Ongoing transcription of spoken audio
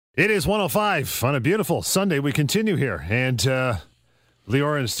It is 105 on a beautiful Sunday. We continue here. And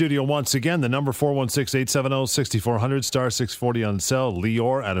Lior in the studio once again. The number 416-870-6400, star 640 on cell.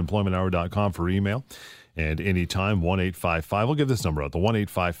 Lior at employmenthour.com for email. And anytime, 1-855. We'll give this number out. The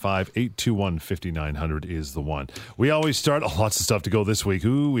 1-855-821-5900 is the one. We always start, lots of stuff to go this week.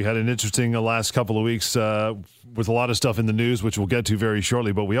 We had an interesting last couple of weeks with a lot of stuff in the news, which we'll get to very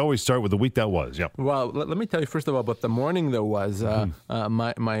shortly. But we always start with the week that was. Yep. Well, let me tell you first of all about the morning that was.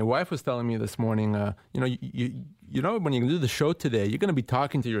 My wife was telling me this morning, you know, when you do the show today, you're going to be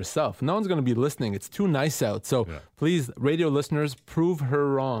talking to yourself. No one's going to be listening. It's too nice out. So please, radio listeners, prove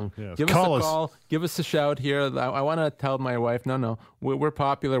her wrong. Yeah. Give us a call. Give us a shout here. I want to tell my wife, no, we're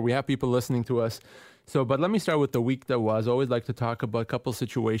popular. We have people listening to us. So, but let me start with the week that was. I always like to talk about a couple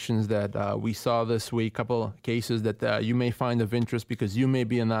situations that we saw this week, couple cases that you may find of interest because you may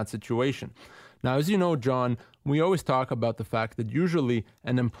be in that situation. Now, as you know, John, we always talk about the fact that usually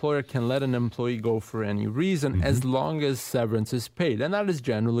an employer can let an employee go for any reason as long as severance is paid, and that is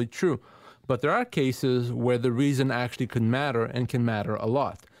generally true. But there are cases where the reason actually can matter and can matter a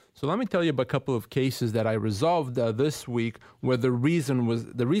lot. So let me tell you about a couple of cases that I resolved this week where the reason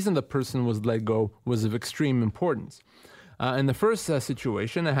the person was let go was of extreme importance. In the first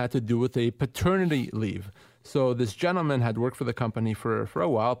situation, it had to do with a paternity leave. So this gentleman had worked for the company for a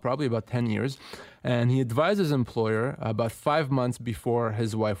while, probably about 10 years, and he advised his employer about 5 months before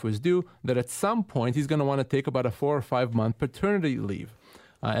his wife was due that at some point he's going to want to take about a 4 or 5 month paternity leave.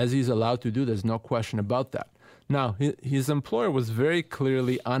 As he's allowed to do, there's no question about that. Now, his employer was very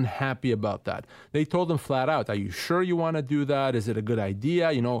clearly unhappy about that. They told him flat out, are you sure you want to do that? Is it a good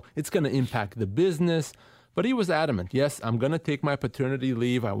idea? You know, it's going to impact the business. But he was adamant. Yes, I'm going to take my paternity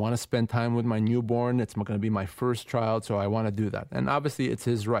leave. I want to spend time with my newborn. It's going to be my first child, so I want to do that. And obviously, it's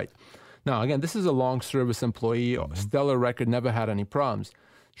his right. Now, again, this is a long-service employee, stellar record, never had any problems.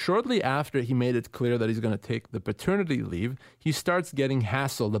 Shortly after he made it clear that he's going to take the paternity leave, he starts getting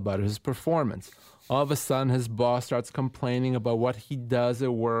hassled about his performance. All of a sudden, his boss starts complaining about what he does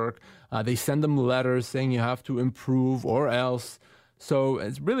at work. They send him letters saying you have to improve or else. So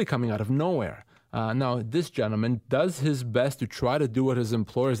it's really coming out of nowhere. Now, this gentleman does his best to try to do what his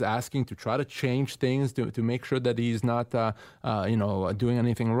employer is asking, to try to change things, to make sure that he's not, doing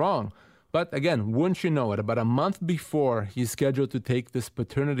anything wrong. But again, wouldn't you know it, about a month before he's scheduled to take this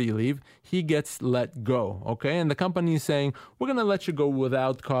paternity leave, he gets let go, okay? And the company is saying, we're going to let you go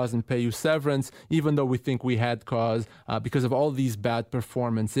without cause and pay you severance, even though we think we had cause because of all these bad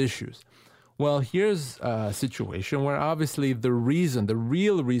performance issues. Well, here's a situation where obviously the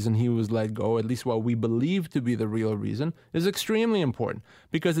real reason he was let go, at least what we believe to be the real reason, is extremely important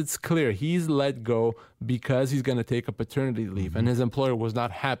because it's clear he's let go because he's going to take a paternity leave. And his employer was not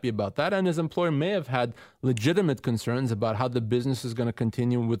happy about that. And his employer may have had legitimate concerns about how the business is going to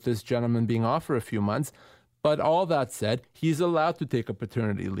continue with this gentleman being off for a few months. But all that said, he's allowed to take a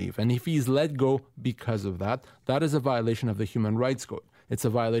paternity leave. And if he's let go because of that, that is a violation of the Human Rights Code. It's a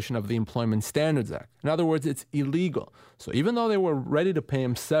violation of the Employment Standards Act. In other words, it's illegal. So even though they were ready to pay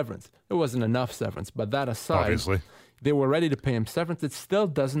him severance, it wasn't enough severance. But that aside, obviously, they were ready to pay him severance. It still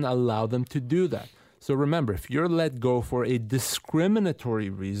doesn't allow them to do that. So remember, if you're let go for a discriminatory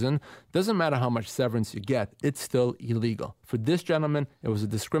reason, doesn't matter how much severance you get, it's still illegal. For this gentleman, it was a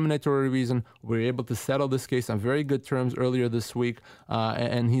discriminatory reason. We were able to settle this case on very good terms earlier this week,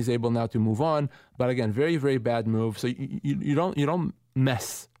 and he's able now to move on. But again, very, very bad move. So you don't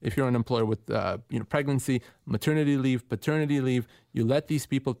mess if you're an employer with pregnancy, maternity leave, paternity leave. You let these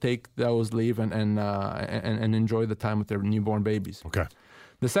people take those leave and enjoy the time with their newborn babies. Okay.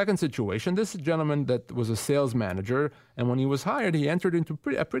 The second situation, this gentleman that was a sales manager, and when he was hired, he entered into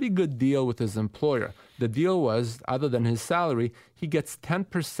a pretty good deal with his employer. The deal was, other than his salary, he gets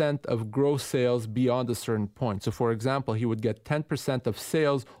 10% of gross sales beyond a certain point. So, for example, he would get 10% of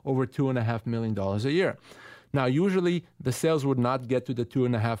sales over $2.5 million a year. Now, usually the sales would not get to the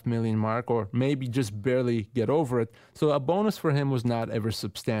 $2.5 million mark or maybe just barely get over it. So a bonus for him was not ever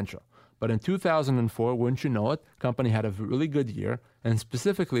substantial. But in 2004, wouldn't you know it, company had a really good year. And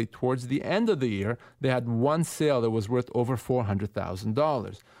specifically towards the end of the year, they had one sale that was worth over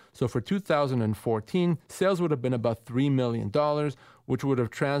 $400,000. So for 2014, sales would have been about $3 million, which would have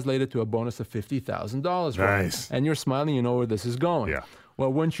translated to a bonus of $50,000. Nice. And you're smiling, you know where this is going. Yeah.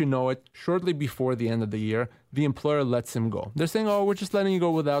 Well, wouldn't you know it, shortly before the end of the year, the employer lets him go. They're saying, we're just letting you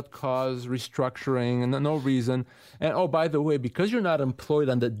go without cause, restructuring, and no reason. And, by the way, because you're not employed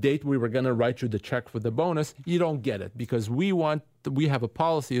on the date we were going to write you the check for the bonus, you don't get it because we have a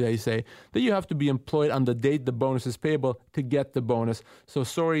policy, they say, that you have to be employed on the date the bonus is payable to get the bonus. So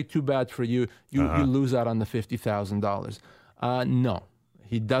sorry, too bad for you. You lose out on the $50,000. No.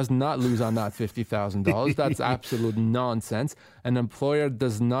 He does not lose on that $50,000. That's absolute nonsense. An employer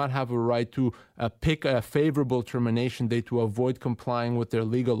does not have a right to pick a favorable termination date to avoid complying with their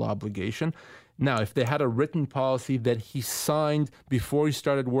legal obligation. Now, if they had a written policy that he signed before he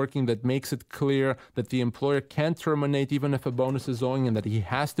started working that makes it clear that the employer can't terminate even if a bonus is owing and that he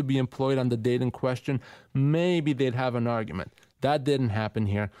has to be employed on the date in question, maybe they'd have an argument. That didn't happen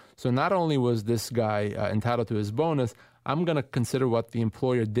here. So not only was this guy entitled to his bonus, I'm going to consider what the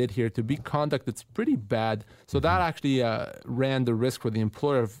employer did here to be conduct that's pretty bad. So that actually ran the risk for the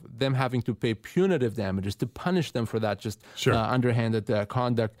employer of them having to pay punitive damages to punish them for that just underhanded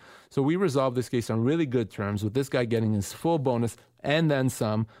conduct. So we resolved this case on really good terms with this guy getting his full bonus and then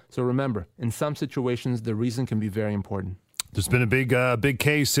some. So remember, in some situations, the reason can be very important. There's been a big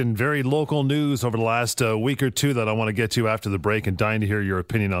case in very local news over the last week or two that I want to get to after the break, and dying to hear your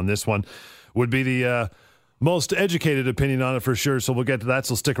opinion on this one. Would be the most educated opinion on it for sure, so we'll get to that,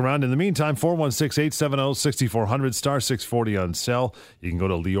 so stick around. In the meantime, 416-870-6400, star 640 on cell. You can go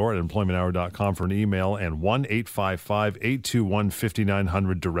to Lior at employmenthour.com for an email, and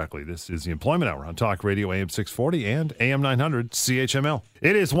 1-855-821-5900 directly. This is the Employment Hour on Talk Radio AM 640 and AM 900 CHML.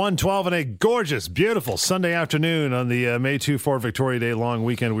 It is 1:12 and a gorgeous, beautiful Sunday afternoon on the May 2-4 Victoria Day long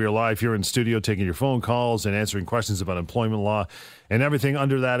weekend. We are live here in studio taking your phone calls and answering questions about employment law and everything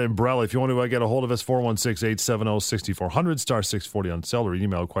under that umbrella. If you want to get a hold of us, 416-870-6400, star 640 on cell, or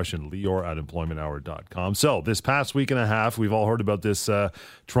email question, Lior at employmenthour.com. So this past week and a half, we've all heard about this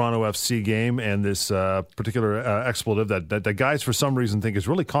Toronto FC game and this particular expletive that guys for some reason think is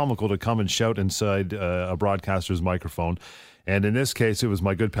really comical to come and shout inside a broadcaster's microphone. And in this case, it was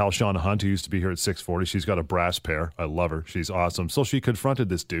my good pal Shauna Hunt, who used to be here at 640. She's got a brass pair. I love her. She's awesome. So she confronted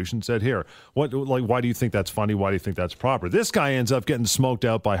this douche and said, here, why do you think that's funny? Why do you think that's proper? This guy ends up getting smoked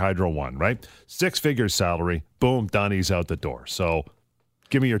out by Hydro One, right? 6-figure salary. Boom, done. He's out the door. So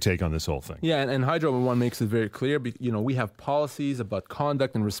give me your take on this whole thing. Yeah, and Hydro One makes it very clear. We have policies about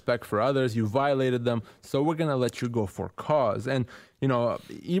conduct and respect for others. You violated them, so we're going to let you go for cause. And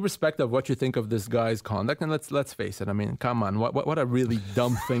irrespective of what you think of this guy's conduct, and let's face it, I mean, come on, what a really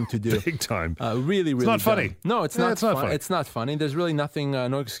dumb thing to do. Big time. Really, it's not dumb. funny. No, it's not funny. It's not funny. There's really nothing,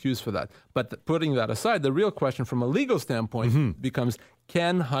 no excuse for that. But putting that aside, the real question from a legal standpoint becomes,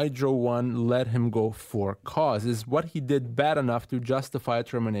 can Hydro One let him go for cause? Is what he did bad enough to justify a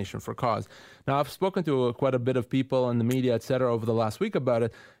termination for cause? Now, I've spoken to quite a bit of people in the media, et cetera, over the last week about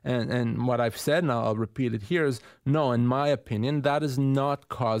it, and what I've said, and I'll repeat it here, is no, in my opinion, that is not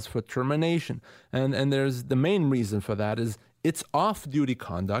cause for termination. And there's the main reason for that is it's off-duty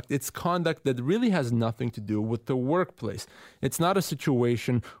conduct. It's conduct that really has nothing to do with the workplace. It's not a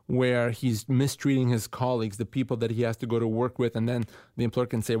situation where he's mistreating his colleagues, the people that he has to go to work with, and then the employer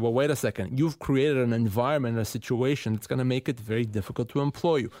can say, well, wait a second, you've created an environment, a situation that's going to make it very difficult to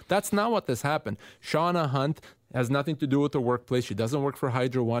employ you. That's not what this happened. Shauna Hunt has nothing to do with the workplace. She doesn't work for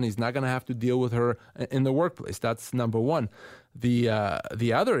Hydro One. He's not going to have to deal with her in the workplace. That's number one. The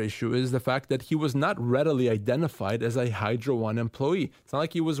other issue is the fact that he was not readily identified as a Hydro One employee. It's not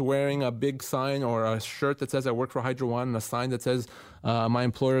like he was wearing a big sign or a shirt that says I work for Hydro One and a sign that says my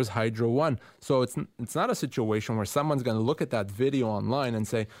employer is Hydro One. So it's not a situation where someone's going to look at that video online and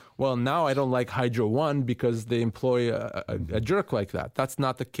say, well, now I don't like Hydro One because they employ a jerk like that. That's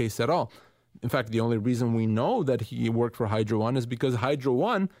not the case at all. In fact, the only reason we know that he worked for Hydro One is because Hydro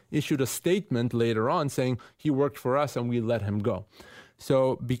One issued a statement later on saying he worked for us and we let him go.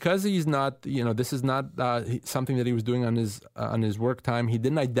 So because he's not, this is not something that he was doing on his work time. He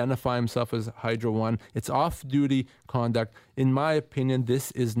didn't identify himself as Hydro One. It's off-duty conduct. In my opinion,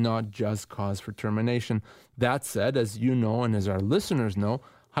 this is not just cause for termination. That said, as you know and as our listeners know,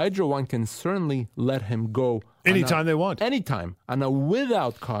 Hydro One can certainly let him go anytime they want. Anytime, on a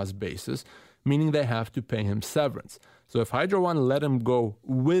without cause basis, meaning they have to pay him severance. So if Hydro One let him go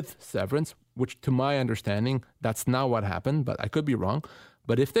with severance, which to my understanding, that's not what happened, but I could be wrong.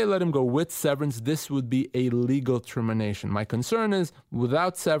 But if they let him go with severance, this would be a legal termination. My concern is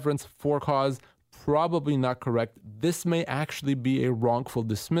without severance for cause, probably not correct. This may actually be a wrongful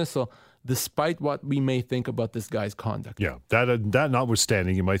dismissal, despite what we may think about this guy's conduct. Yeah, that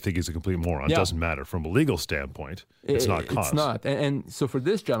notwithstanding, you might think he's a complete moron. It doesn't matter. From a legal standpoint, it's not cause. It's not. And so for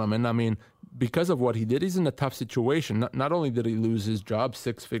this gentleman, I mean, because of what he did, he's in a tough situation. Not only did he lose his job,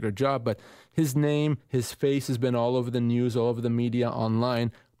 6-figure job, but his name, his face has been all over the news, all over the media,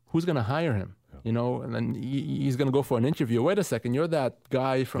 online. Who's going to hire him? And then he's going to go for an interview. Wait a second, you're that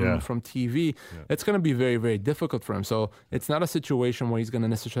guy from TV. It's going to be very, very difficult for him. So it's not a situation where he's going to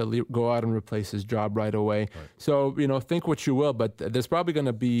necessarily go out and replace his job right away. Right. So, think what you will, but there's probably going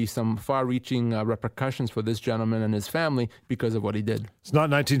to be some far-reaching repercussions for this gentleman and his family because of what he did. It's not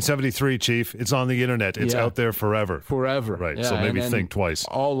 1973, Chief. It's on the internet. It's out there forever. Forever. Right. Yeah, so maybe think twice.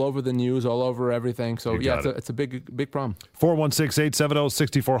 All over the news, all over everything. So, it's a big problem.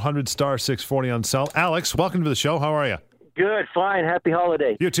 416-870-6400, star 640 on cell. Alex, welcome to the show. How are you? Good, fine. Happy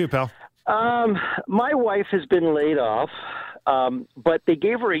holiday. You too, pal. My wife has been laid off, but they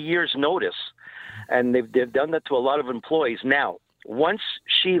gave her a year's notice, and they've done that to a lot of employees. Now, once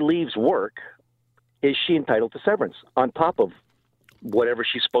she leaves work, is she entitled to severance on top of whatever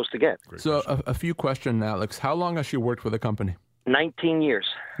she's supposed to get? So a few questions, Alex. How long has she worked for the company? 19 years.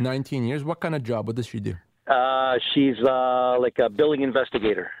 19 years? What kind of job? What does she do? She's like a billing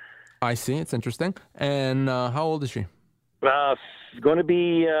investigator. I see. It's interesting. And how old is she? Going to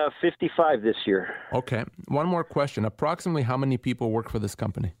be 55 this year. Okay. One more question. Approximately how many people work for this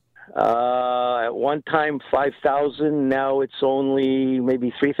company? At one time, 5,000. Now it's only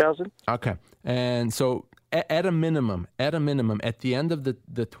maybe 3,000. Okay. And so at a minimum, at the end of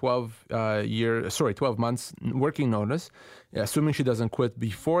the 12 months working notice, assuming she doesn't quit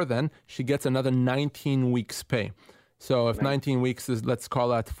before then, she gets another 19 weeks pay. So if 19 weeks is, let's call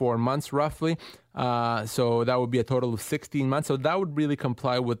that 4 months roughly, so that would be a total of 16 months. So that would really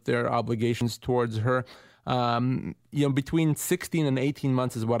comply with their obligations towards her. Between 16 and 18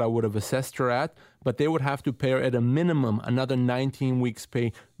 months is what I would have assessed her at, but they would have to pay her at a minimum another 19 weeks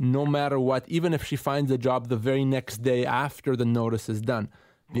pay no matter what, even if she finds a job the very next day after the notice is done.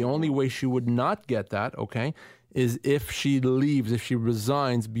 The only way she would not get that, is if she leaves, if she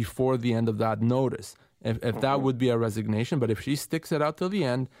resigns before the end of that notice. If that would be a resignation, but if she sticks it out till the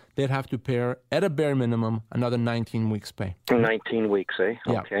end, they'd have to pay her, at a bare minimum, another 19 weeks pay. 19 weeks, eh?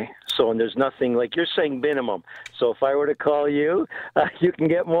 Yeah. Okay. So, and there's nothing, like you're saying minimum. So if I were to call you, you can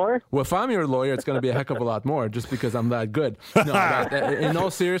get more? Well, if I'm your lawyer, it's going to be a heck of a lot more just because I'm that good. No, in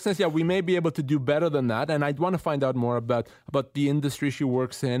all seriousness, we may be able to do better than that. And I'd want to find out more about the industry she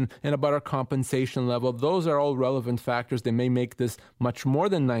works in and about her compensation level. Those are all relevant factors. They may make this much more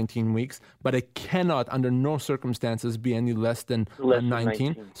than 19 weeks, but it cannot, under no circumstances, be any less than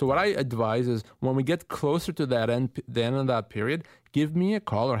 19. So what I advise is when we get closer to the end of that period, give me a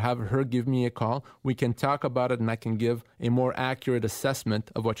call or have her give me a call. We can talk about it and I can give a more accurate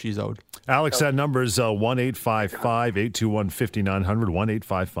assessment of what she's owed. Alex, that number is 1-855-821-5900,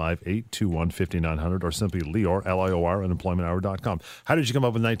 1-855-821-5900, or simply Lior, L-I-O-R, at employmenthour.com. How did you come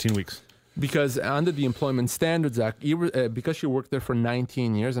up with 19 weeks? Because under the Employment Standards Act, because she worked there for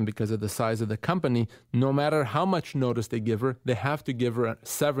 19 years and because of the size of the company, no matter how much notice they give her, they have to give her a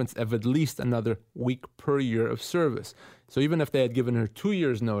severance of at least another week per year of service. So even if they had given her 2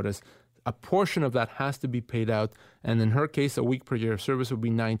 years notice, a portion of that has to be paid out. And in her case, a week per year of service would be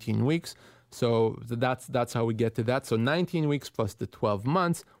 19 weeks. So that's how we get to that. So 19 weeks plus the 12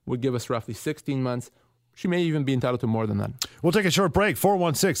 months would give us roughly 16 months. She may even be entitled to more than that. We'll take a short break.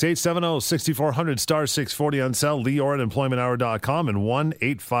 416-870-6400, star 640 on cell, Lior at employmenthour.com, and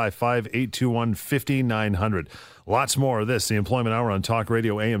 1-855-821-5900. Lots more of this, the Employment Hour on Talk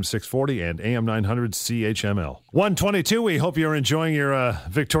Radio AM 640 and AM 900 CHML. 122, we hope you're enjoying your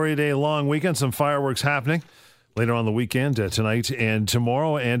Victoria Day long weekend. Some fireworks happening later on the weekend, tonight and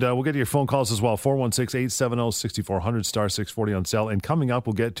tomorrow. And we'll get to your phone calls as well. 416-870-6400, star 640 on cell. And coming up,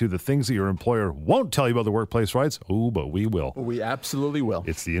 we'll get to the things that your employer won't tell you about the workplace rights. Oh, but we will. We absolutely will.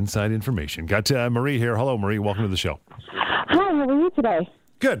 It's the inside information. Got Marie here. Hello, Marie. Welcome to the show. Hi, how are you today?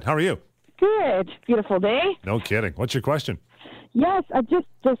 Good. How are you? Good. Beautiful day. No kidding. What's your question? Yes, I just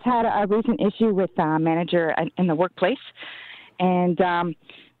had a recent issue with a manager in the workplace. And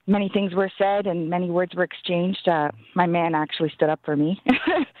many things were said and many words were exchanged. My man actually stood up for me.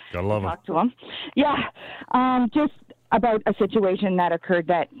 Gotta love him. Talk to him. Yeah. Just about a situation that occurred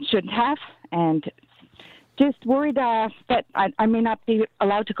that shouldn't have, and just worried that I may not be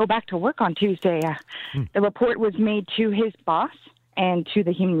allowed to go back to work on Tuesday. The report was made to his boss and to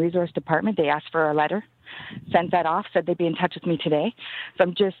the Human Resource Department. They asked for a letter, sent that off, said they'd be in touch with me today. So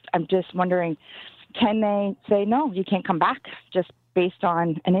I'm just wondering, can they say, no, you can't come back just based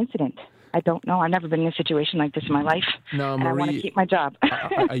on an incident? I don't know. I've never been in a situation like this in my life. No, and Marie, I want to keep my job.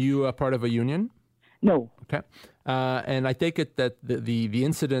 Are you a part of a union? No. Okay. And I take it that the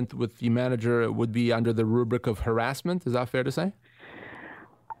incident with the manager would be under the rubric of harassment. Is that fair to say?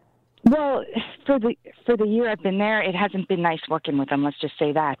 Well, for the year I've been there, it hasn't been nice working with him. Let's just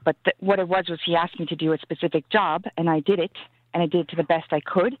say that. But what it was he asked me to do a specific job, and I did it. and I did it to the best I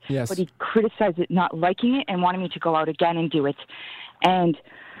could. Yes. But he criticized it, not liking it, and wanted me to go out again and do it. And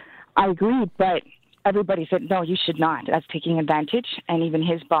I agreed, but everybody said, no, you should not. That's taking advantage. And even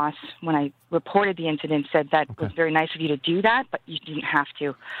his boss, when I reported the incident, said that was very nice of you to do that, but you didn't have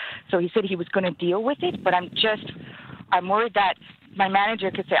to. So he said he was going to deal with it, but I'm worried that my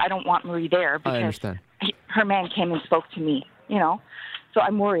manager could say, I don't want Marie there because her man came and spoke to me, So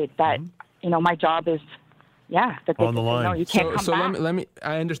I'm worried that, my job is, that they on the say, line. no, you can't come back. Let me.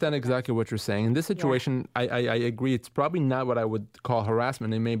 I understand exactly what you're saying. In this situation, I agree. It's probably not what I would call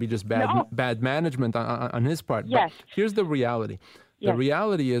harassment. It may be just bad management on his part. Yes. But here's the reality. The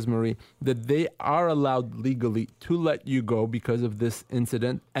reality is, Marie, that they are allowed legally to let you go because of this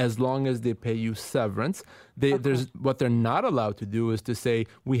incident as long as they pay you severance. What they're not allowed to do is to say,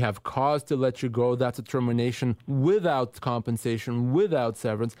 we have cause to let you go. That's a termination without compensation, without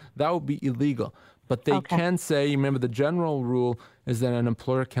severance. That would be illegal. But they can say, remember, the general rule is that an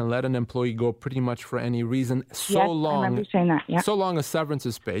employer can let an employee go pretty much for any reason so long as severance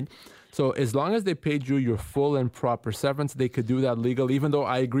is paid. So as long as they paid you your full and proper severance, they could do that legally, even though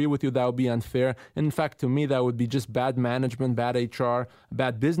I agree with you that would be unfair. In fact, to me, that would be just bad management, bad HR,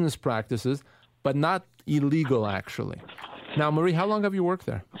 bad business practices, but not illegal, actually. Now, Marie, how long have you worked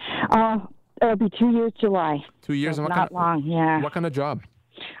there? It'll be 2 years July. 2 years? So not long, yeah. What kind of job?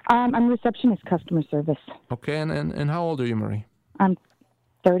 I'm a receptionist, customer service. Okay, and how old are you, Marie? I'm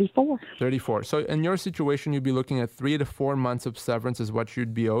 34. 34. So in your situation, you'd be looking at 3 to 4 months of severance is what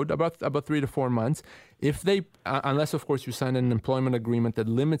you'd be owed, about 3 to 4 months. If they, unless of course you sign an employment agreement that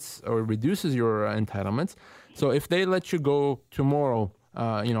limits or reduces your entitlements. So if they let you go tomorrow,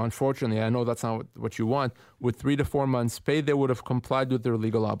 unfortunately, I know that's not what you want. With 3 to 4 months pay, they would have complied with their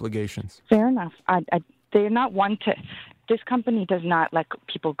legal obligations. Fair enough. They're not one to. This company does not let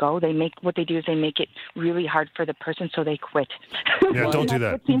people go. What they do is they make it really hard for the person, so they quit. Yeah, don't do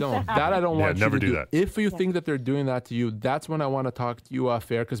that. Don't. That I don't want you never to do that. If you think that they're doing that to you, that's when I want to talk to you off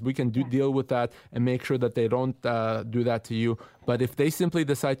air, because we can deal with that and make sure that they don't do that to you. But if they simply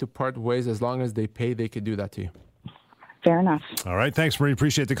decide to part ways, as long as they pay, they could do that to you. Fair enough. All right. Thanks, Marie.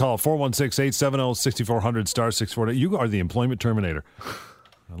 Appreciate the call. 416-870-6400, star 640. You are the employment terminator.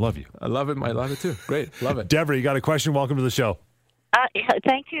 I love you. I love it. I love it too. Great. Love it. Deborah, you got a question? Welcome to the show.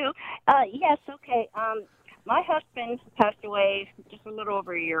 Thank you. Yes, okay. My husband passed away just a little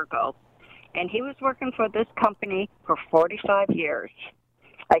over a year ago, and he was working for this company for 45 years.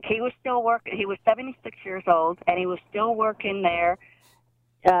 Like, he was still working. He was 76 years old, and he was still working there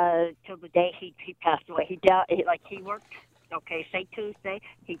till the day he passed away. He died. He worked, say Tuesday.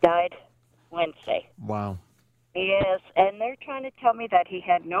 He died Wednesday. Wow. Yes, and they're trying to tell me that he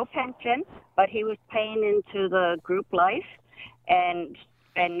had no pension, but he was paying into the group life, and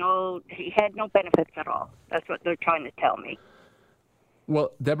he had no benefits at all. That's what they're trying to tell me.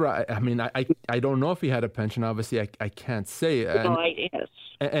 Well, Deborah, I don't know if he had a pension. Obviously, I can't say. Yes.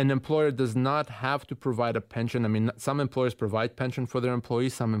 An employer does not have to provide a pension. I mean, some employers provide pension for their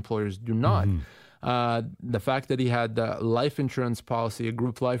employees. Some employers do not. The fact that he had a life insurance policy, a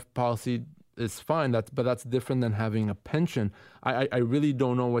group life policy, is fine. But that's different than having a pension. I really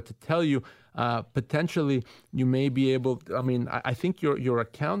don't know what to tell you. Potentially, you may be able to, I think your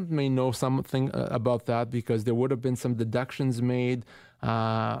account may know something about that, because there would have been some deductions made.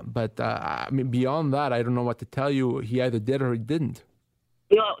 But beyond that, I don't know what to tell you. He either did or he didn't.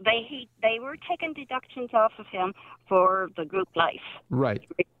 No, they were taking deductions off of him for the group life. Right.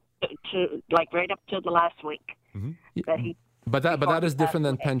 Right up to the last week. Mm-hmm. But that is different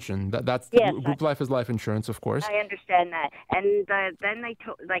than pension. That's group life is life insurance, of course. I understand that. And then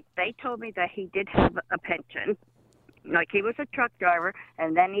they told me that he did have a pension. Like, he was a truck driver,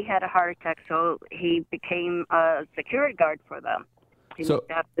 and then he had a heart attack, so he became a security guard for them.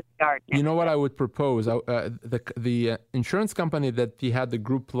 You know what I would propose? The insurance company that he had the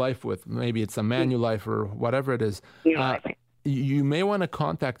group life with, maybe it's a Manulife or whatever it is, you may want to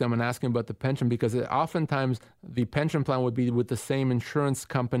contact them and ask them about the pension, because oftentimes the pension plan would be with the same insurance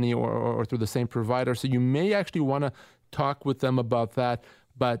company or through the same provider. So you may actually want to talk with them about that.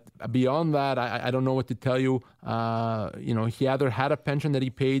 But beyond that, I don't know what to tell you. He either had a pension that he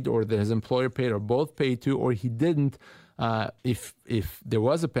paid, or that his employer paid, or both paid to, or he didn't. If there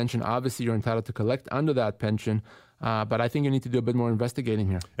was a pension, obviously you're entitled to collect under that pension. But I think you need to do a bit more investigating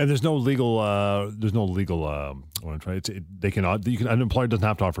here. And there's no legal. What I'm trying to say, an employer doesn't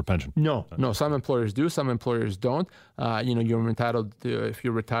have to offer pension. No. Some employers do. Some employers don't. You're entitled to, if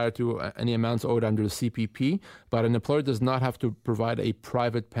you're retired, to any amounts owed under the CPP. But an employer does not have to provide a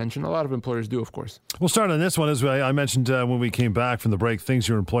private pension. A lot of employers do, of course. We'll start on this one. As I mentioned when we came back from the break, things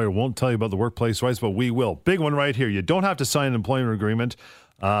your employer won't tell you about the workplace rights, but we will. Big one right here. You don't have to sign an employment agreement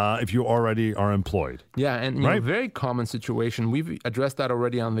if you already are employed. Yeah, and right? Very common situation. We've addressed that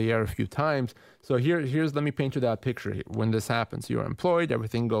already on the air a few times. So here's let me paint you that picture here. When this happens, you're employed,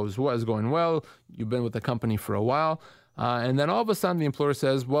 everything is going well, you've been with the company for a while, and then all of a sudden the employer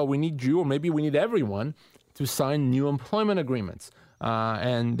says, well, we need you, or maybe we need everyone, to sign new employment agreements.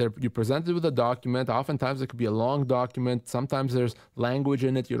 And you're presented with a document. Oftentimes it could be a long document. Sometimes there's language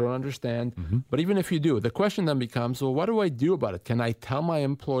in it you don't understand. Mm-hmm. But even if you do, the question then becomes, well, what do I do about it? Can I tell my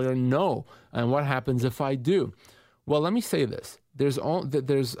employer no? And what happens if I do? Well, let me say this. There's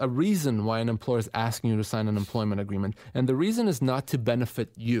a reason why an employer is asking you to sign an employment agreement. And the reason is not to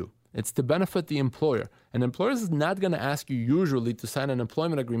benefit you. It's to benefit the employer. An employer is not going to ask you usually to sign an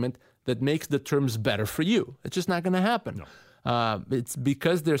employment agreement that makes the terms better for you. It's just not going to happen. No. It's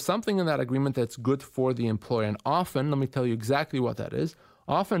because there's something in that agreement that's good for the employer. And often, let me tell you exactly what that is.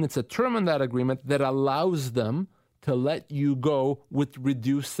 Often it's a term in that agreement that allows them to let you go with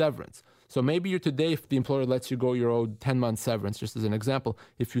reduced severance. So maybe today, if the employer lets you go, you're owed 10 months severance, just as an example.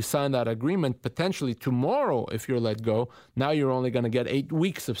 If you sign that agreement, potentially tomorrow, if you're let go, now you're only going to get 8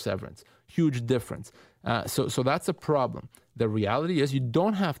 weeks of severance. Huge difference. So that's a problem. The reality is you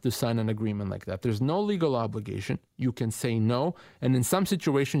don't have to sign an agreement like that. There's no legal obligation. You can say no. And in some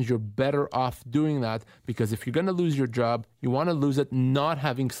situations, you're better off doing that because if you're going to lose your job, you want to lose it not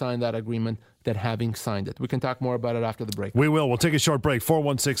having signed that agreement than having signed it. We can talk more about it after the break. We will. We'll take a short break.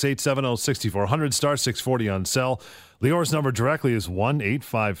 416-870-6400, star 640 on cell. Lior's number directly is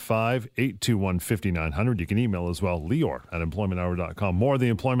 1-855-821-5900. You can email as well, lior@employmenthour.com. More of the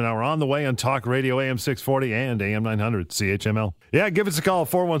Employment Hour on the way on Talk Radio, AM 640 and AM 900, CHML. Yeah, give us a call,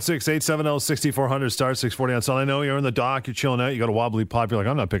 416-870-6400, star 640 on cell. I know you're in the dock, you're chilling out, you got a wobbly pop, you're like,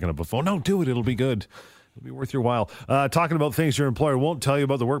 I'm not picking up a phone. No, do it. It'll be good. It'll be worth your while. Talking about things your employer won't tell you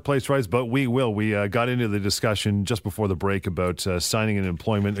about the workplace rights, but we will. We got into the discussion just before the break about signing an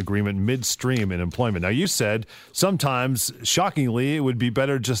employment agreement midstream in employment. Now, you said sometimes, shockingly, it would be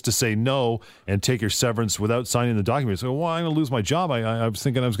better just to say no and take your severance without signing the document. So, well, I'm going to lose my job. I was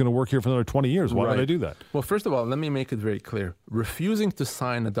thinking I was going to work here for another 20 years. Why would I do that? Well, first of all, let me make it very clear. Refusing to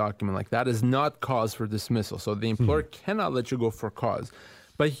sign a document like that is not cause for dismissal. So the employer cannot let you go for cause.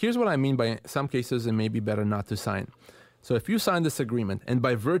 But here's what I mean by some cases it may be better not to sign. So if you sign this agreement, and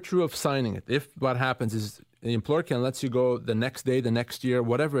by virtue of signing it, if what happens is the employer can let you go the next day, the next year,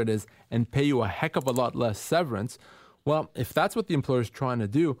 whatever it is, and pay you a heck of a lot less severance, well, if that's what the employer is trying to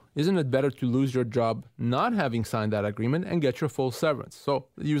do, isn't it better to lose your job not having signed that agreement and get your full severance? So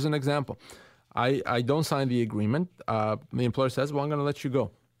use an example. I don't sign the agreement. The employer says, well, I'm going to let you go.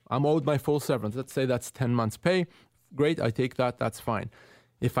 I'm owed my full severance. Let's say that's 10 months pay. Great, I take that. That's fine.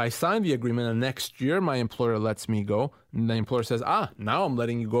 If I sign the agreement and next year my employer lets me go, and the employer says, now I'm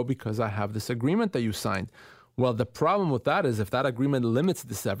letting you go because I have this agreement that you signed. Well, the problem with that is if that agreement limits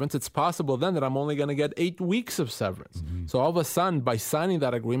the severance, it's possible then that I'm only going to get 8 weeks of severance. Mm-hmm. So all of a sudden, by signing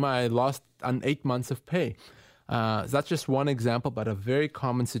that agreement, I lost 8 months of pay. That's just one example, but a very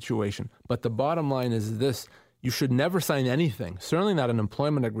common situation. But the bottom line is this. You should never sign anything, certainly not an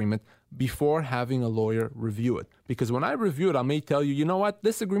employment agreement, before having a lawyer review it. Because when I review it, I may tell you, you know what,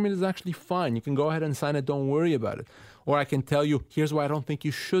 this agreement is actually fine. You can go ahead and sign it. Don't worry about it. Or I can tell you, here's why I don't think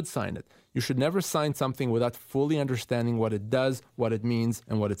you should sign it. You should never sign something without fully understanding what it does, what it means,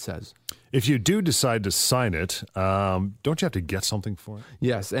 and what it says. If you do decide to sign it, don't you have to get something for it?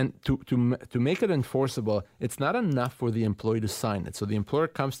 Yes, and to make it enforceable, it's not enough for the employee to sign it. So the employer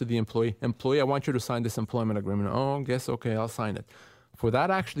comes to the employee, I want you to sign this employment agreement. Oh, guess, okay, I'll sign it. For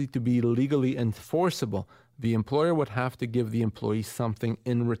that actually to be legally enforceable, the employer would have to give the employee something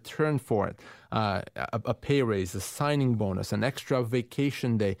in return for it. A pay raise, a signing bonus, an extra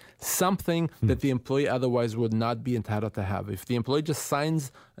vacation day, something that the employee otherwise would not be entitled to have. If the employee just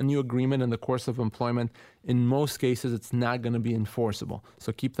signs a new agreement in the course of employment, in most cases, it's not going to be enforceable.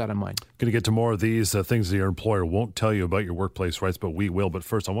 So keep that in mind. Going to get to more of these things that your employer won't tell you about your workplace rights, but we will. But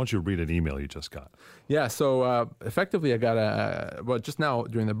first, I want you to read an email you just got. Yeah, so effectively, I got just now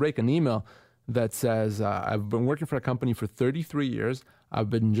during the break, an email that says, I've been working for a company for 33 years. I've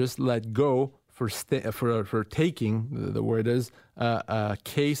been just let go for taking, the word is, a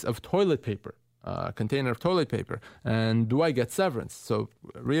case of toilet paper, a container of toilet paper. And do I get severance? So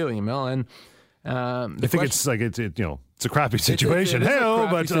real email. And I think it's like it's a crappy situation. It's a Hey-o,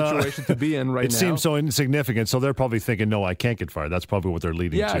 crappy situation to be in right it now. seems so insignificant. So they're probably thinking, no, I can't get fired. That's probably what they're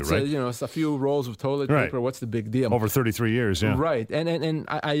leading to, it's right? it's a few rolls of toilet paper. What's the big deal? Over 33 years, yeah. Right, and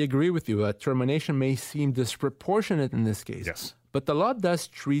I agree with you. Termination may seem disproportionate in this case. Yes. But the law does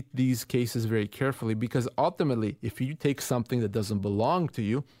treat these cases very carefully because ultimately, if you take something that doesn't belong to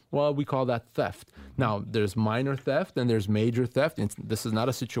you, well, we call that theft. Now, there's minor theft and there's major theft. And this is not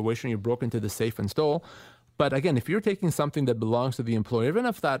a situation you broke into the safe and stole. But again, if you're taking something that belongs to the employer, even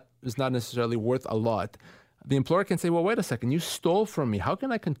if that is not necessarily worth a lot, the employer can say, well, wait a second, you stole from me. How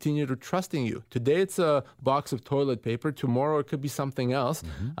can I continue to trusting you? Today it's a box of toilet paper. Tomorrow it could be something else.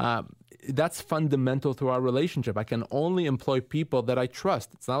 That's fundamental to our relationship. I can only employ people that I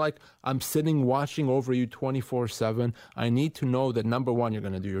trust. It's not like I'm sitting watching over you 24/7. I need to know that, number one, you're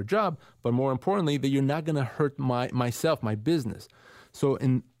going to do your job, but more importantly, that you're not going to hurt myself, my business. So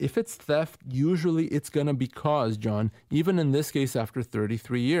if it's theft, usually it's going to be caused, John, even in this case after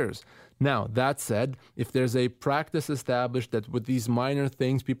 33 years. Now, that said, if there's a practice established that with these minor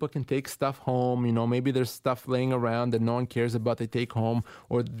things, people can take stuff home, maybe there's stuff laying around that no one cares about, they take home,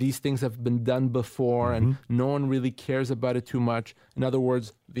 or these things have been done before and no one really cares about it too much. In other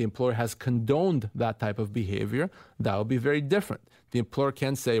words, the employer has condoned that type of behavior, that will be very different. The employer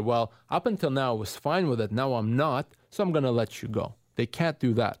can say, well, up until now I was fine with it, now I'm not, so I'm going to let you go. They can't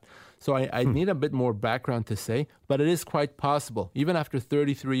do that. So I need a bit more background to say, but it is quite possible. Even after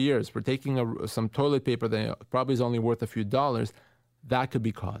 33 years, we're taking some toilet paper that probably is only worth a few dollars. That could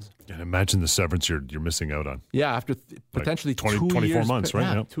be cause. And imagine the severance you're missing out on. Yeah, after potentially 24 years months,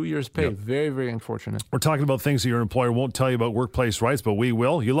 right? Yeah, 2 years pay. Yep. Very, very unfortunate. We're talking about things that your employer won't tell you about workplace rights, but we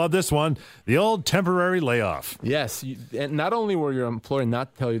will. You love this one, the old temporary layoff. Yes, and not only will your employer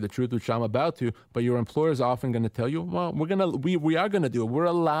not tell you the truth, which I'm about to, but your employer is often going to tell you, well, we are going to do it. We're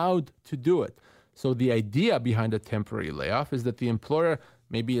allowed to do it. So the idea behind a temporary layoff is that the employer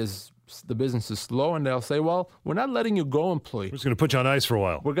maybe the business is slow, and they'll say, well, we're not letting you go, employee. We're just going to put you on ice for a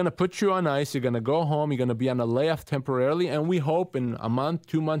while. We're going to put you on ice. You're going to go home. You're going to be on a layoff temporarily, and we hope in a month,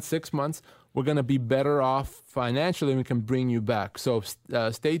 2 months, 6 months, we're going to be better off financially and we can bring you back. So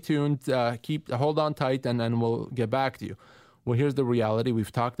stay tuned, hold on tight, and then we'll get back to you. Well, here's the reality.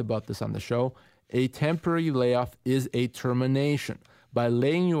 We've talked about this on the show. A temporary layoff is a termination. By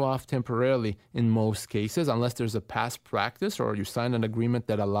laying you off temporarily in most cases, unless there's a past practice or you sign an agreement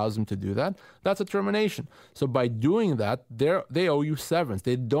that allows them to do that, that's a termination. So by doing that, they owe you severance.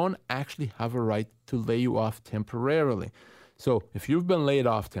 They don't actually have a right to lay you off temporarily. So if you've been laid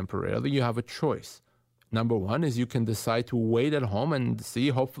off temporarily, you have a choice. Number one is you can decide to wait at home and see,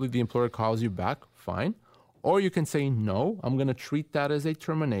 hopefully the employer calls you back, fine. Or you can say, no, I'm going to treat that as a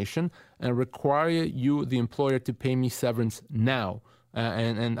termination and require you, the employer, to pay me severance now.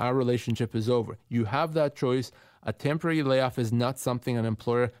 And our relationship is over. You have that choice. A temporary layoff is not something an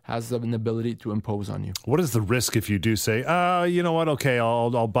employer has an ability to impose on you. What is the risk if you do say, you know what, okay,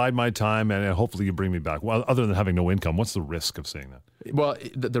 I'll bide my time and hopefully you bring me back? Well, other than having no income, what's the risk of saying that? Well,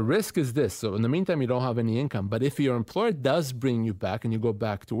 the risk is this. So in the meantime, you don't have any income. But if your employer does bring you back and you go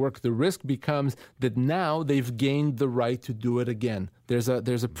back to work, the risk becomes that now they've gained the right to do it again. There's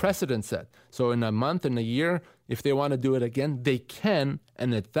a precedent set. So in a month, in a year, if they want to do it again, they can.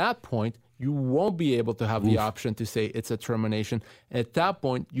 And at that point, you won't be able to have the option to say it's a termination. At that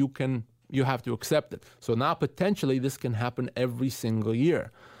point, you have to accept it. So now potentially this can happen every single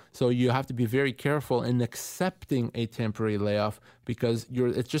year. So you have to be very careful in accepting a temporary layoff because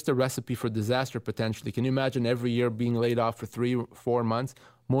it's just a recipe for disaster potentially. Can you imagine every year being laid off for 3 or 4 months?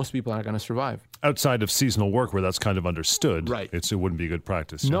 Most people aren't going to survive. Outside of seasonal work where that's kind of understood, right. It wouldn't be good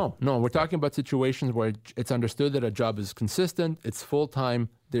practice. No. We're talking about situations where it's understood that a job is consistent, it's full-time,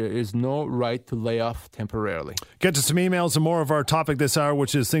 there is no right to lay off temporarily. Get to some emails and more of our topic this hour,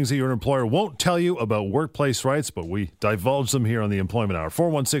 which is things that your employer won't tell you about workplace rights, but we divulge them here on the Employment Hour.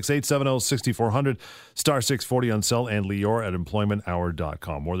 416-870-6400, star 640 on cell, and Lior at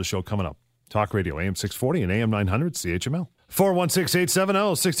employmenthour.com. More of the show coming up. Talk Radio, AM 640 and AM 900, CHML.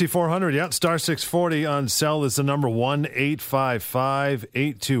 416-870-6400. Yeah, star 640 on cell is the number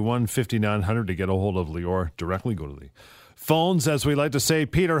 1-855-821-5900 to get a hold of Lior directly. Go to the phones, as we like to say.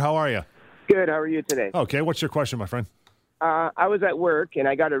 Peter, how are you? Good. How are you today? Okay, what's your question, my friend? I was at work, and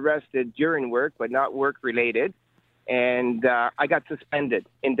I got arrested during work, but not work-related, and I got suspended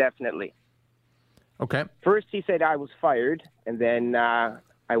indefinitely. Okay. First, he said I was fired, and then I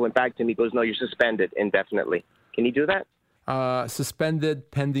went back to him. He goes, no, you're suspended indefinitely. Can you do that?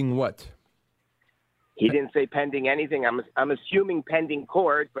 Suspended pending what? He didn't say pending anything. I'm assuming pending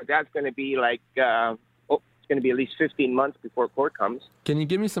court, but that's going to be like going to be at least 15 months before court comes. Can you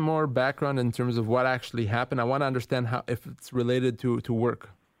give me some more background in terms of what actually happened? I want to understand how, if it's related to work.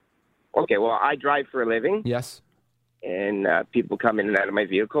 Okay, well, I drive for a living. Yes. And people come in and out of my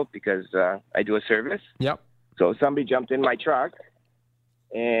vehicle because I do a service. Yep. So somebody jumped in my truck,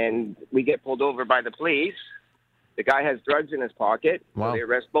 and we get pulled over by the police. The guy has drugs in his pocket, Wow. so they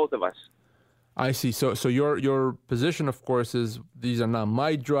arrest both of us. I see. So your position, of course, is these are not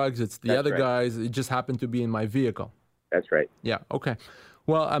my drugs. It's the That's other right. guys. It just happened to be in my vehicle. That's right. Yeah. Okay.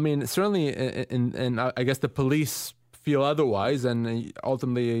 Well, I mean, certainly, and I guess the police feel otherwise, and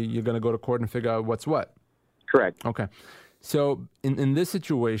ultimately you're going to go to court and figure out what's what. Correct. Okay. So in this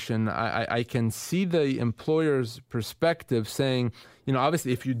situation, I can see the employer's perspective saying, you know,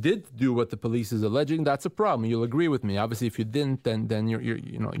 obviously if you did do what the police is alleging, that's a problem. You'll agree with me. Obviously, if you didn't, then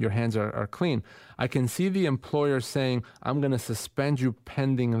your hands are clean. I can see the employer saying, I'm going to suspend you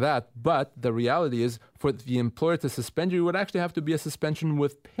pending that. But the reality is, for the employer to suspend you, it would actually have to be a suspension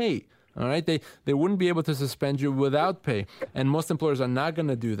with pay. All right, they wouldn't be able to suspend you without pay, and most employers are not going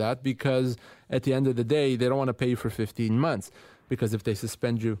to do that because at the end of the day, they don't want to pay you for 15 months. Because if they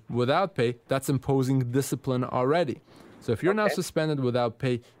suspend you without pay, that's imposing discipline already. So if you're now suspended without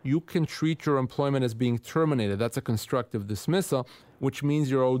pay, you can treat your employment as being terminated. That's a constructive dismissal, which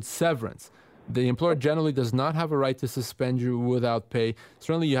means you're owed severance. The employer generally does not have a right to suspend you without pay.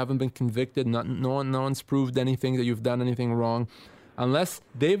 Certainly, you haven't been convicted. No one's proved anything that you've done anything wrong. Unless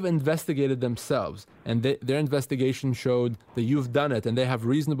they've investigated themselves and their investigation showed that you've done it and they have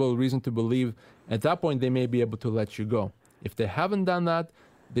reasonable reason to believe, at that point they may be able to let you go. If they haven't done that,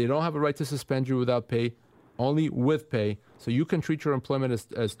 they don't have a right to suspend you without pay, only with pay. So you can treat your employment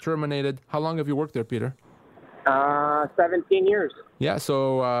as terminated. How long have you worked there, Peter? 17 years. Yeah,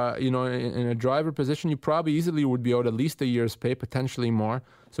 so, in a driver position, you probably easily would be owed at least a year's pay, potentially more.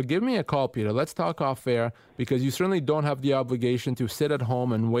 So give me a call, Peter. Let's talk off air, because you certainly don't have the obligation to sit at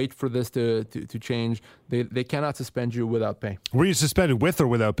home and wait for this to change. They cannot suspend you without pay. Were you suspended with or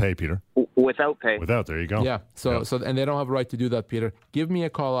without pay, Peter? Without pay. Without, there you go. Yeah, so and they don't have a right to do that, Peter. Give me a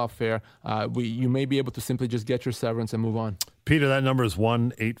call off air. You may be able to simply just get your severance and move on. Peter, that number is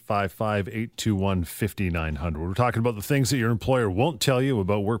 1-855-821-5900. We're talking about the things that your employer won't tell you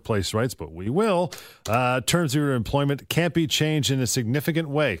about workplace rights, but we will. Terms of your employment can't be changed in a significant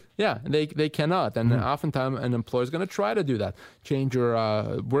way. Yeah, they cannot. And oftentimes an employer is going to try to do that. Change your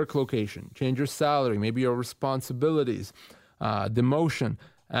work location, change your salary, maybe your responsibilities, demotion.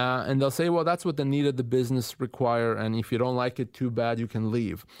 And they'll say, well, that's what the need of the business require, and if you don't like it, too bad, you can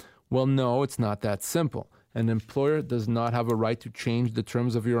leave. Well, no, it's not that simple. An employer does not have a right to change the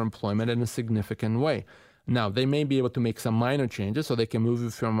terms of your employment in a significant way. Now, they may be able to make some minor changes, so they can move you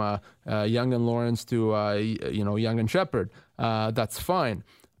from Yonge and Lawrence to Yonge and Sheppard. That's fine,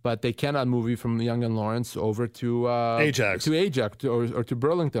 but they cannot move you from Yonge and Lawrence over to Ajax, or to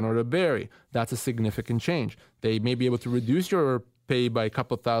Burlington or to Barrie. That's a significant change. They may be able to reduce your pay by a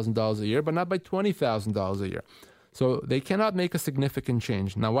couple $1,000s a year, but not by $20,000 a year. So they cannot make a significant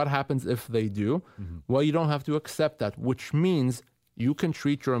change. Now, what happens if they do? Well, you don't have to accept that, which means you can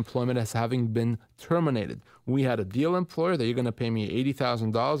treat your employment as having been terminated. We had a deal, employer, that you're going to pay me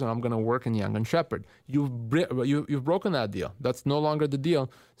 $80,000 and I'm going to work in Yonge and Sheppard. You've broken that deal. That's no longer the deal.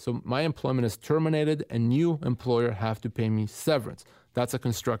 So my employment is terminated and you, employer, have to pay me severance. That's a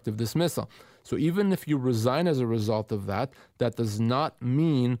constructive dismissal. So even if you resign as a result of that, that does not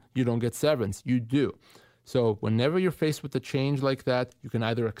mean you don't get severance. You do. So whenever you're faced with a change like that, you can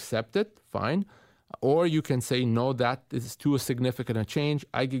either accept it, fine, or you can say, no, that is too significant a change,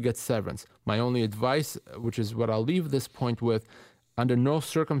 I could get severance. My only advice, which is what I'll leave this point with, under no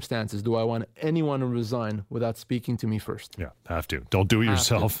circumstances do I want anyone to resign without speaking to me first. Yeah, have to. Don't do it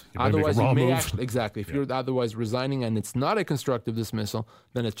yourself. You Otherwise, make a wrong you may move. actually, exactly. If you're otherwise resigning and it's not a constructive dismissal,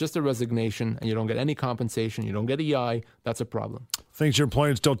 then it's just a resignation and you don't get any compensation, you don't get EI, that's a problem. Things your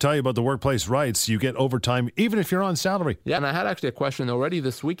employers don't tell you about the workplace rights. You get overtime even if you're on salary. Yeah, and I had actually a question already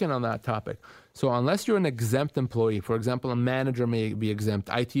this weekend on that topic. So unless you're an exempt employee, for example, a manager may be exempt,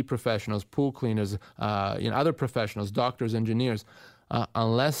 IT professionals, pool cleaners, other professionals, doctors, engineers,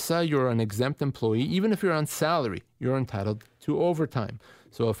 unless you're an exempt employee, even if you're on salary, you're entitled to overtime.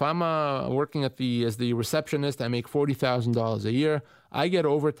 So if I'm working as the receptionist, I make $40,000 a year. I get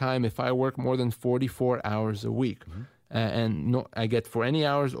overtime if I work more than 44 hours a week. I get for any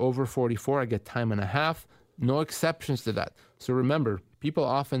hours over 44, I get time and a half. No exceptions to that. So remember, people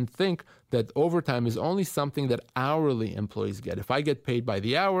often think that overtime is only something that hourly employees get. If I get paid by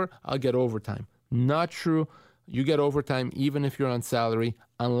the hour, I'll get overtime. Not true. You get overtime even if you're on salary,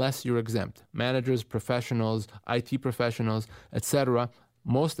 unless you're exempt. Managers, professionals, IT professionals, etc.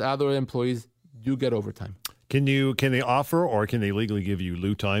 Most other employees do get overtime. Can they offer or can they legally give you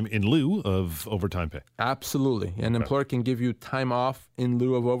lieu time in lieu of overtime pay? Absolutely. An employer can give you time off in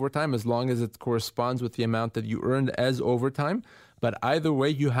lieu of overtime as long as it corresponds with the amount that you earned as overtime. But either way,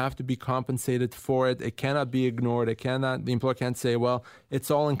 you have to be compensated for it. It cannot be ignored. The employer can't say, well, it's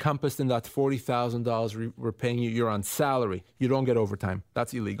all encompassed in that $40,000 we're paying you. You're on salary. You don't get overtime.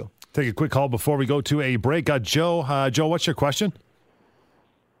 That's illegal. Take a quick call before we go to a break. Got Joe. Joe, what's your question?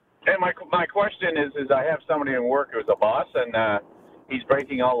 Hey, my question is I have somebody in work who's a boss, and he's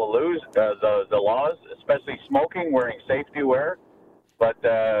breaking all the laws, especially smoking, wearing safety wear. But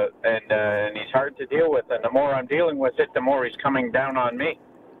and he's hard to deal with, and the more I'm dealing with it, the more he's coming down on me,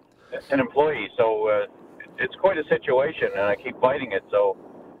 an employee. So it's quite a situation, and I keep fighting it. So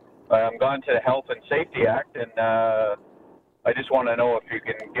I'm gone to the Health and Safety Act, and I just want to know if you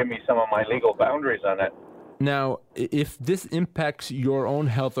can give me some of my legal boundaries on it. Now, if this impacts your own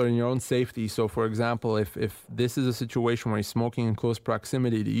health or your own safety, so for example, if this is a situation where he's smoking in close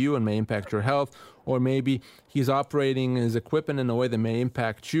proximity to you and may impact your health, or maybe he's operating his equipment in a way that may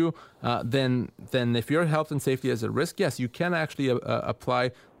impact you, then if your health and safety is at risk, yes, you can actually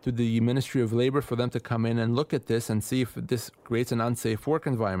apply to the Ministry of Labor for them to come in and look at this and see if this creates an unsafe work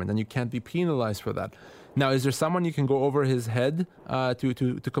environment, and you can't be penalized for that. Now, is there someone you can go over his head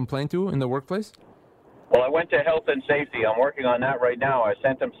to complain to in the workplace? Well, I went to Health and Safety. I'm working on that right now. I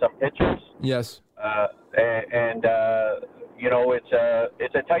sent them some pictures. Yes. You know, it's a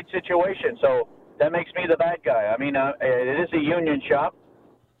tight situation, so that makes me the bad guy. I mean, it is a union shop.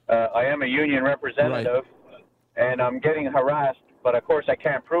 I am a union representative, right. And I'm getting harassed, but of course I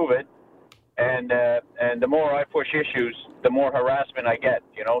can't prove it. And the more I push issues, the more harassment I get,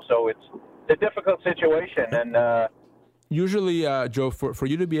 you know, so it's a difficult situation. And usually, Joe, for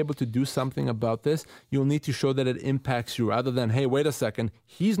you to be able to do something about this, you'll need to show that it impacts you rather than, hey, wait a second,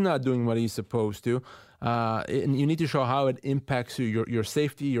 he's not doing what he's supposed to. And you need to show how it impacts you, your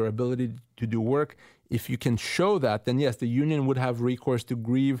safety, your ability to do work. If you can show that, then yes, the union would have recourse to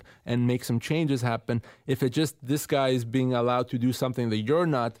grieve and make some changes happen. If it just, this guy is being allowed to do something that you're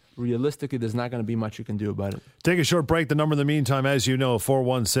not, realistically, there's not going to be much you can do about it. Take a short break. The number in the meantime, as you know,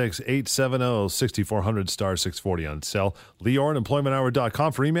 416-870-6400, star 640 on cell. Lior at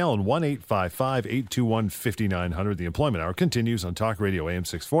employmenthour.com for email, and 1-855-821-5900. The Employment Hour continues on Talk Radio AM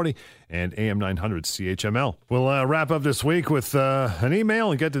 640 and AM 900 CHML. We'll wrap up this week with an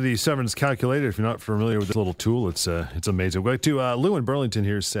email and get to the severance calculator. If you're not familiar with this little tool, it's amazing. We'll get to Lou in Burlington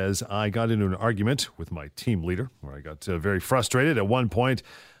here says, I got into an argument with my team leader where I got very frustrated. At one point,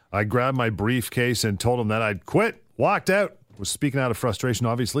 I grabbed my briefcase and told him that I'd quit, walked out, was speaking out of frustration,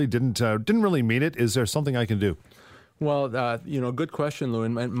 obviously, didn't really mean it. Is there something I can do? Well, good question, Lou.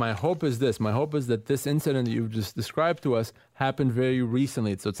 And my hope is this. My hope is that this incident that you've just described to us happened very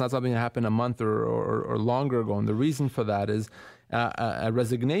recently. So it's not something that happened a month or longer ago. And the reason for that is a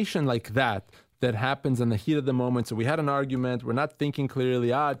resignation like that happens in the heat of the moment. So we had an argument. We're not thinking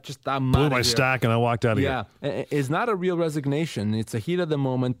clearly. I'm blew my stack and I walked out of here. Yeah, it's not a real resignation. It's a heat of the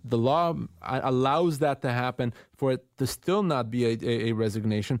moment. The law allows that to happen for it to still not be a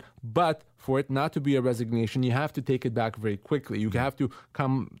resignation. But for it not to be a resignation, you have to take it back very quickly. You have to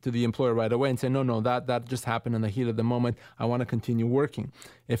come to the employer right away and say, no, that just happened in the heat of the moment. I want to continue working.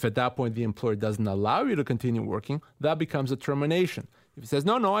 If at that point the employer doesn't allow you to continue working, that becomes a termination. If he says,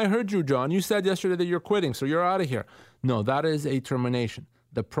 no, I heard you, John. You said yesterday that you're quitting, so you're out of here. No, that is a termination.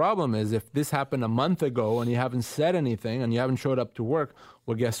 The problem is if this happened a month ago and you haven't said anything and you haven't showed up to work,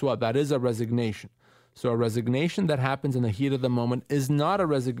 well, guess what? That is a resignation. So a resignation that happens in the heat of the moment is not a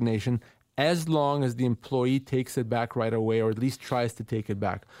resignation as long as the employee takes it back right away or at least tries to take it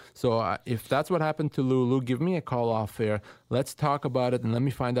back. So if that's what happened to Lou, give me a call off air. Let's talk about it and let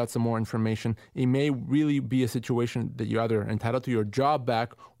me find out some more information. It may really be a situation that you're either entitled to your job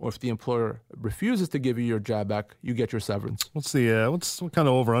back, or if the employer refuses to give you your job back, you get your severance. What kind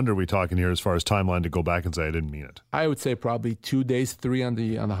of over-under are we talking here as far as timeline to go back and say I didn't mean it? I would say probably 2 days, 3 on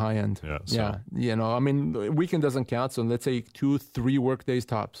the high end. Yeah. Weekend doesn't count, so let's say 2-3 work days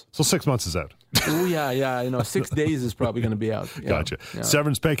tops. So 6 months is out. Oh, yeah. 6 days is probably going to be out. Yeah. Gotcha. Yeah.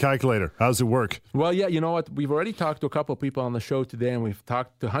 Severance pay calculator. How's it work? Well, yeah, you know what? We've already talked to a couple of people on the show today, and we've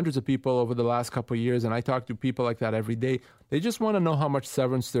talked to hundreds of people over the last couple of years, and I talk to people like that every day. They just want to know how much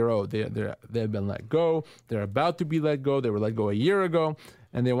severance they're owed. They've been let go. They're about to be let go. They were let go a year ago,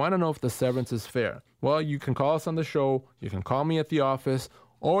 and they want to know if the severance is fair. Well, you can call us on the show. You can call me at the office.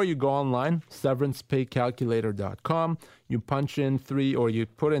 Or you go online, severancepaycalculator.com. You punch in you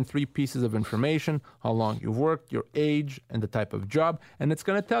put in 3 pieces of information, how long you've worked, your age, and the type of job. And it's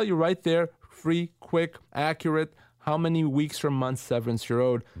going to tell you right there, free, quick, accurate, how many weeks or months severance you're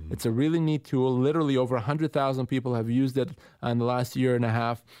owed. It's a really neat tool. Literally over 100,000 people have used it in the last year and a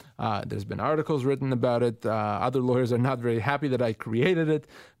half. There's been articles written about it. Other lawyers are not very happy that I created it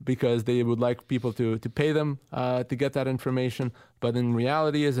because they would like people to pay them to get that information. But in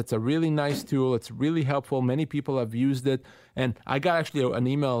reality it's a really nice tool. It's really helpful. Many people have used it. And I got actually an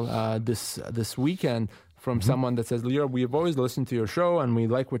email this weekend from someone that says, Lior, we've always listened to your show and we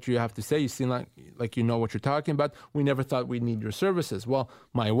like what you have to say. You seem like you know what you're talking about. We never thought we'd need your services. Well,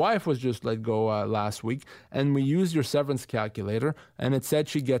 my wife was just let go last week, and we used your severance calculator, and it said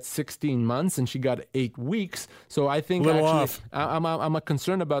she gets 16 months and she got 8 weeks. So I think I'm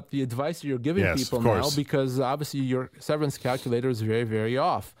concerned about the advice you're giving people now, because obviously your severance calculator is very, very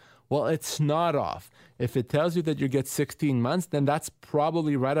off. Well, it's not off. If it tells you that you get 16 months, then that's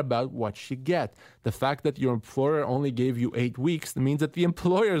probably right about what you get. The fact that your employer only gave you 8 weeks means that the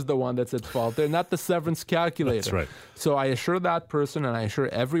employer is the one that's at fault. They're not the severance calculator. That's right. So I assure that person, and I assure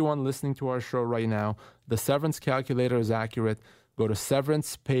everyone listening to our show right now, the severance calculator is accurate. Go to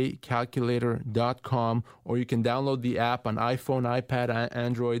severancepaycalculator.com, or you can download the app on iPhone, iPad,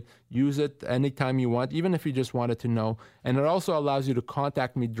 Android. Use it anytime you want, even if you just wanted to know. And it also allows you to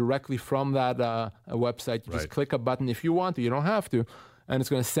contact me directly from that website. You just click a button if you want to. You don't have to. And it's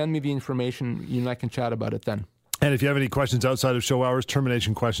going to send me the information. You and I can chat about it then. And if you have any questions outside of show hours,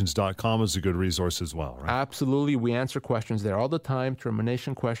 terminationquestions.com is a good resource as well, right? Absolutely. We answer questions there all the time,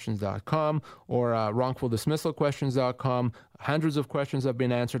 terminationquestions.com or wrongfuldismissalquestions.com. Hundreds of questions have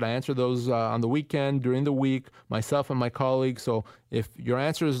been answered. I answer those on the weekend, during the week, myself and my colleagues. So if your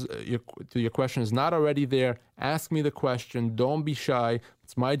answers to your question is not already there, ask me the question. Don't be shy.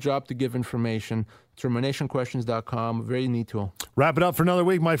 It's my job to give information. Terminationquestions.com, very neat tool. Wrap it up for another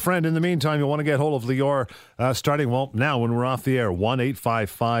week, my friend. In the meantime, you'll want to get hold of Lior starting, now when we're off the air,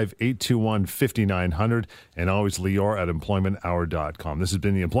 1-855-821-5900, and always Lior at employmenthour.com. This has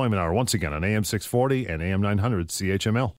been the Employment Hour once again on AM 640 and AM 900 CHML.